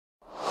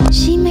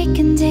may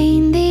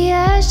contain the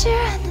usher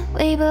and the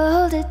way, but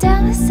hold it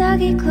down with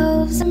soggy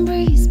cloves and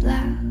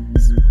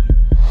Breezeblocks.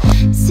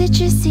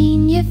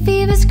 Citrusine, your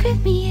fevers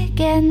grip me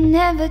again.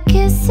 Never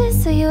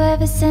kisses, so you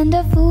ever send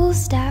her full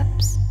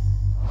stops.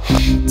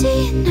 Do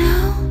you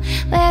know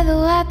where the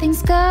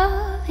whoppings go?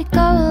 They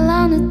go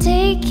along to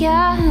take your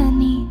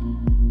honey.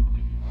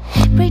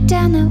 Break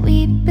down that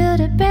we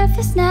build a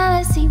breakfast. Now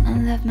let's eat, my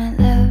love, my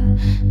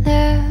love,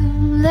 love,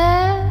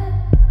 love.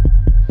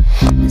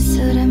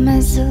 Muscle to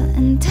muscle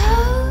and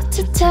toe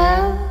to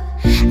toe.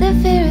 The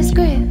fears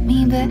grip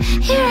me, but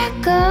here I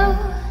go.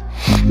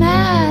 My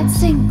heart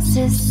sinks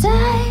as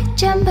I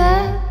jump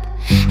up.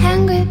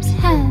 Hand grips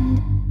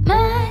hand,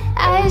 my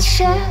eyes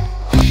shut.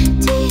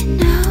 Do you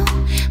know,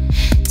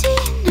 do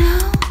you know,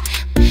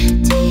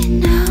 do you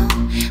know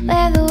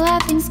where the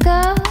whoppings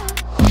go?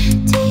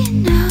 Do you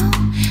know,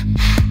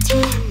 do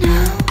you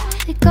know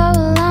they go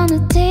along to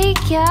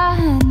take your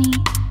honey?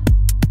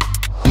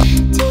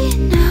 Do you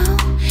know,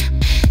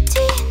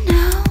 do you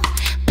know,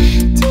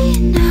 do you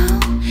know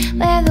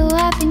where the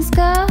whoppings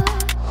go?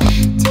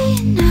 Do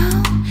you know,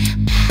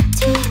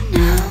 do you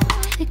know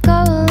they go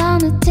along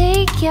to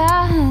take your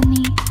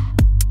honey?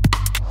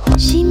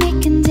 She may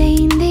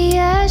contain the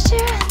usher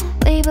and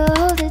the way, but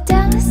hold it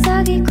down with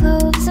soggy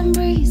cloves and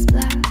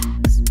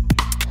Breezeblocks.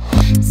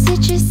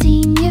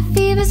 Citrusine, your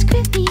fevers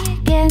grip me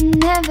again.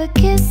 Never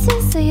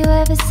kisses, so you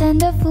ever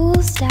send her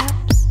full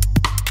stops.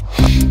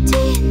 Do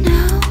you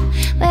know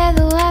where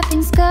the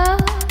whoppings go?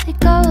 They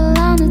go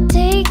along to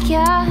take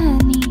your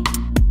honey.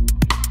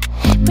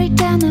 Break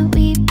down that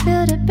we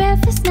build a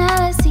breakfast. Now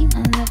let's eat,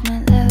 my love, my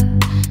love,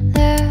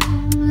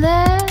 love,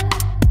 love.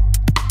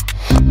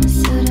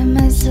 Muscle to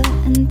muscle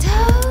and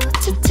toe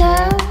to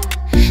toe.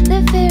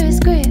 The fears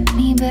grip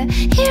me, but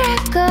here I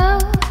go.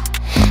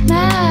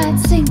 My heart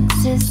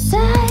sinks as I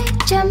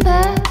jump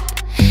up.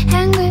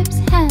 Hand grips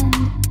hand,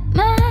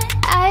 my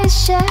eyes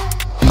shut.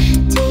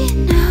 Do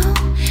you know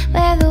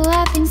where the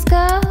whoppings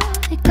go?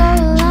 They go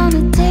along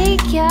to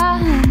take your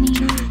honey.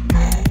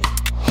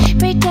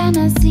 Break down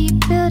our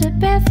sleep, build a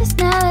breakfast.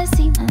 Now let's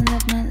eat, my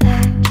love, my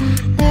love,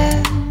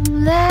 love,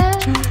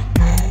 love.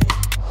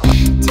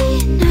 Do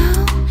you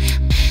know,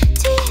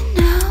 do you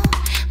know,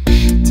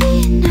 do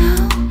you know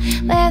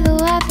where the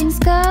whoppings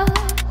go?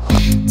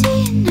 Do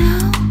you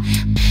know,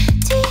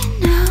 do you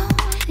know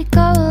they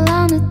go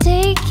along to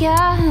take your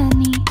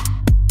honey?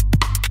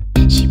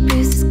 She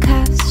bruises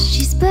cuffs,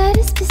 she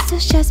splutters pistol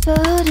shots,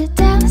 but hold it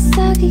down with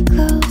soggy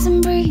cloves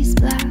and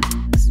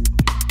Breezeblocks.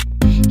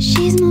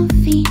 She's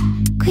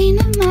morphine, queen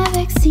of my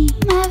vaccine,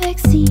 my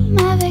vaccine,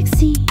 my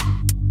vaccine.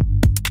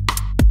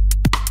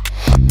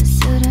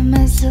 Muscle to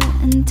muscle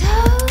and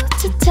toe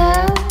to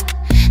toe.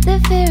 The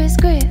fears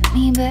grip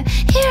me, but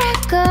here I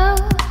go.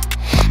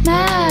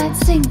 My heart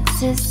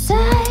sinks as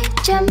I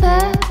jump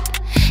up.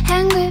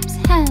 Hand grips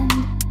hand,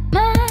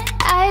 my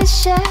eyes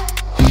shut.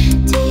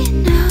 Do you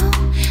know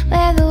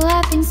where the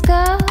whoppings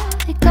go?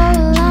 They go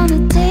along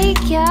to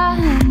take your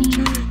honey.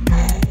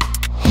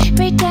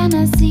 Break down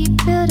our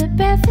sleep, build a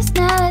breakfast.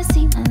 Now let's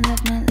eat, my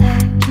love, my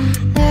love,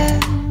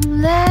 love,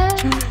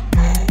 love.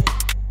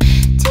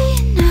 Do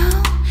you know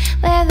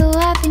where the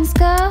whoppings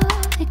go?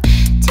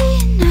 Do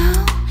you know,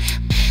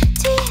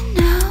 do you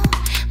know,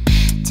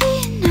 do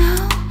you know,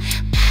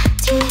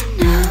 do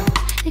you know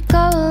they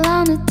go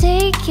along to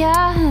take your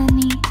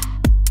honey?